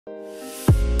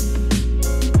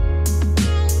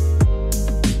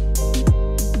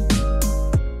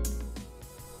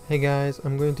Hey guys,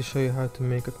 I'm going to show you how to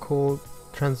make a cool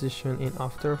transition in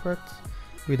After Effects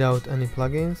without any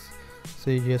plugins. So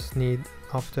you just need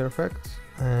After Effects,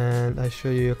 and I show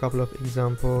you a couple of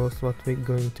examples what we're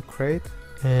going to create,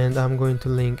 and I'm going to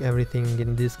link everything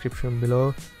in the description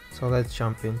below. So let's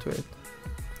jump into it.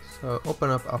 So open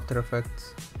up After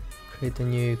Effects, create a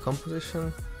new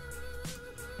composition,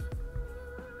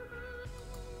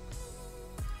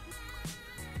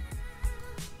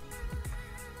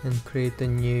 and create a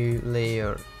new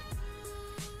layer,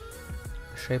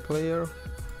 shape layer,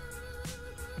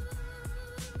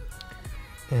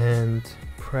 and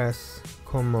press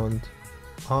Command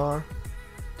R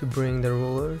to bring the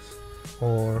rulers,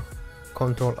 or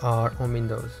Control R on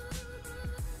Windows.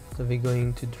 So we're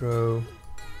going to draw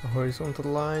a horizontal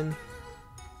line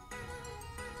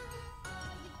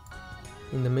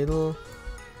in the middle,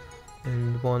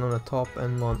 and one on the top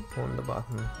and one on the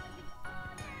bottom.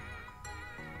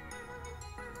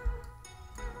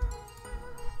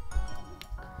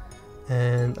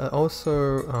 And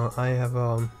also I have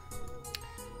a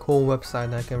cool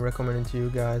website I can recommend it to you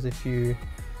guys. If you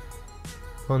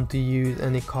want to use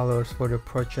any colors for the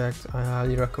project, I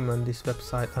highly recommend this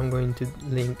website. I'm going to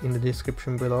link in the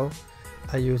description below.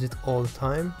 I use it all the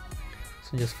time,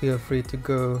 so just feel free to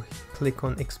go click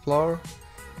on explore,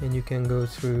 and you can go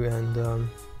through and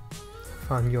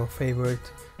find your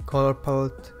favorite color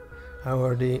palette. I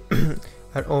already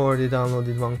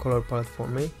downloaded one color palette for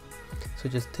me. So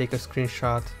just take a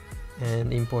screenshot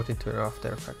and import it to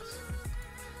After Effects.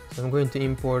 So I'm going to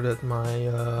import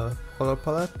my color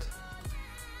palette.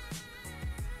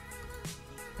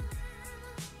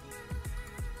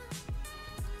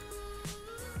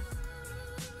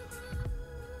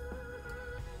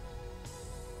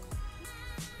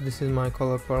 This is my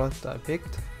color palette I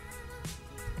picked.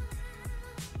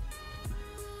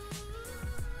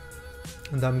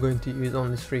 And I'm going to use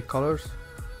only 3 colors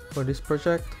for this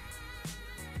project.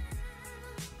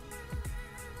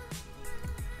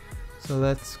 So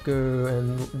let's go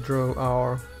and draw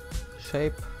our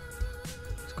shape.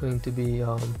 It's going to be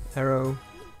arrow.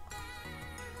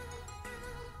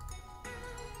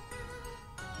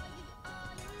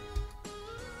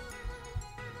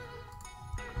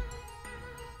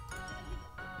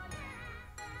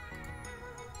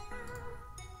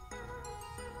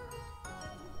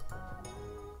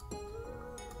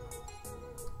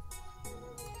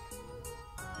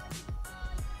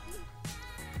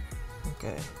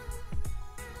 Okay.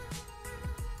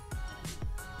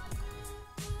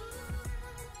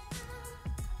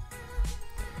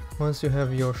 Once you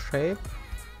have your shape,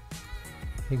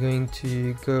 you're going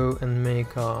to go and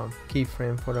make a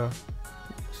keyframe for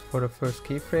the first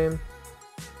keyframe.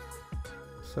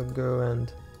 So go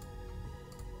and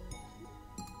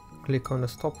click on the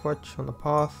stopwatch on the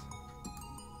path,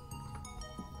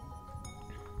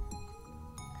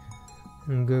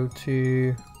 and go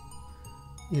to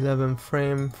 11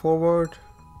 frame forward,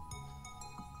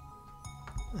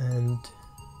 and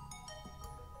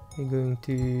you're going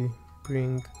to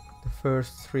bring the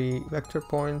first 3 vector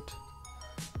point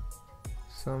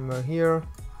somewhere here.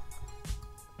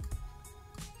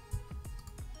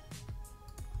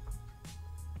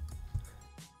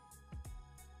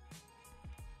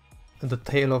 And the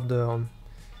tail of the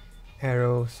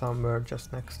arrow somewhere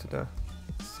just next to the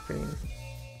screen.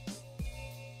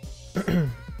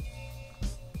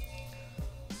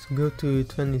 So go to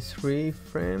 23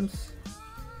 frames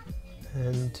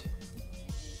and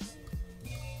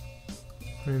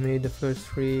animate the first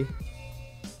 3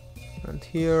 and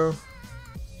here,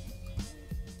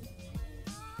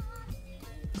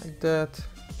 like that,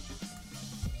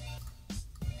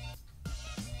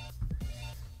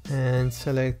 and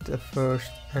select the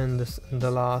first and the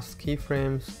last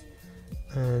keyframes,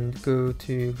 and go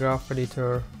to graph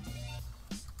editor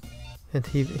and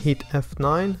hit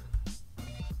F9,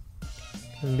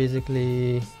 and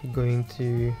basically going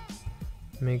to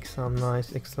make some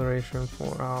nice acceleration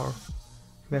for our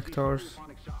vectors.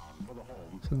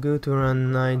 So go to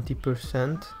around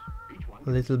 90%, a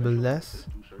little bit less,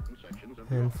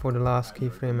 and for the last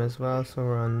keyframe as well, so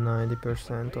around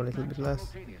 90% or a little bit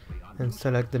less, and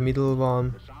select the middle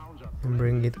one and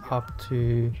bring it up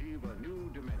to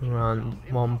around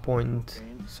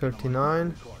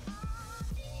 1.39.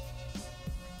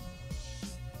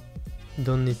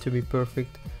 Don't need to be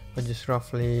perfect, but just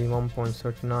roughly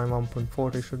 1.39,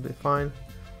 1.40 should be fine.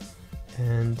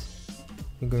 And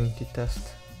we're going to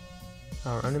test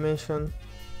our animation.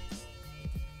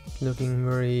 Looking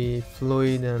very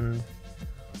fluid and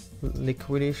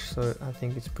liquidish, so I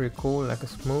think it's pretty cool, like a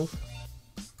smooth.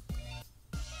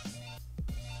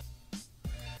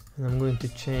 And I'm going to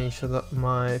change so that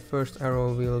my first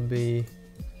arrow will be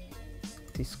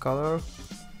this color.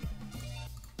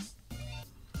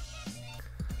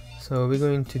 So we're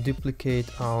going to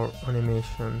duplicate our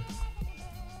animation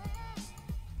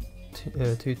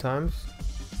two times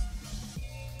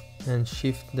and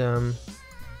shift them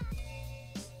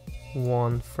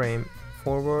one frame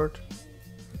forward,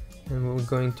 and we're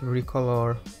going to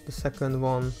recolor the second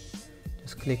one.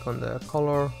 Just click on the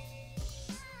color,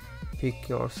 pick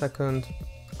your second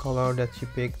color that you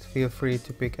picked. Feel free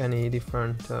to pick any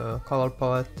different color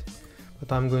palette,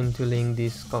 but I'm going to link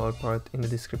this color palette in the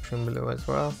description below as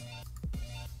well.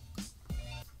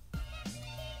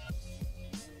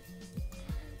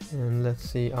 And let's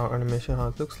see our animation, how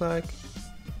it looks like.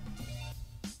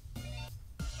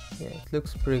 Yeah, it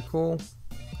looks pretty cool.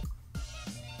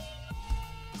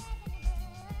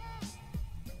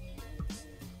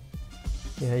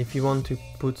 Yeah, if you want to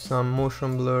put some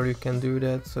motion blur, you can do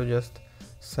that. So just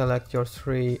select your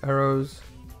 3 arrows,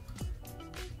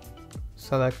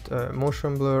 select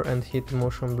motion blur and hit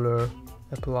motion blur,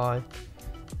 apply,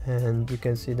 and you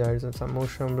can see there is some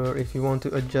motion blur. If you want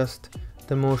to adjust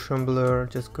the motion blur,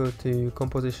 just go to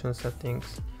composition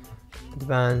settings,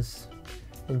 advance,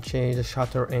 and change the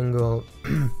shutter angle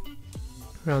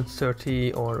around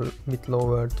 30 or a bit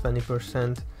lower,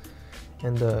 20%,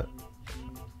 and the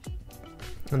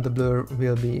blur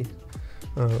will be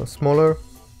smaller.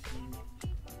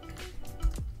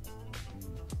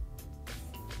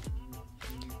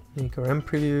 Make a ramp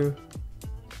preview,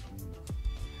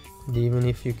 and even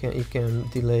if you can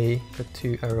delay the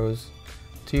 2 arrows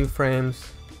 2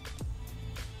 frames.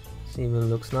 It even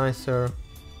looks nicer.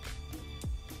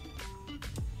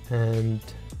 And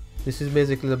this is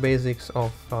basically the basics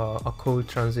of a code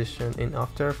transition in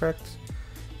After Effects.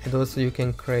 And also you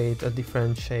can create a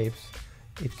different shapes.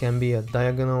 It can be a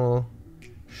diagonal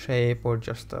shape or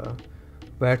just a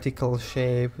vertical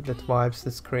shape that wipes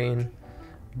the screen,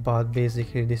 but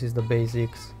basically this is the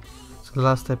basics. So the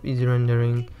last step is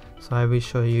rendering, so I will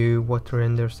show you what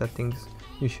render settings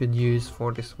you should use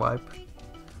for this wipe.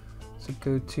 So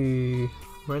go to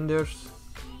renders,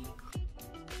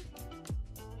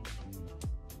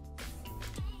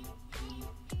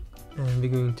 and we're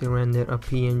going to render a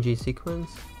PNG sequence.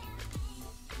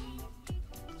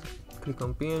 Click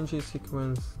on PNG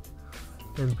sequence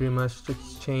and pretty much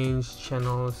just change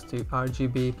channels to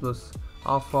RGB plus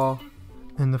alpha,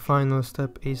 and the final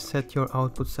step is set your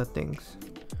output settings.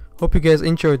 Hope you guys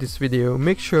enjoyed this video.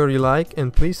 Make sure you like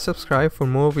and please subscribe for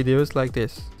more videos like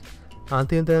this.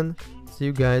 Until then, see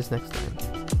you guys next time.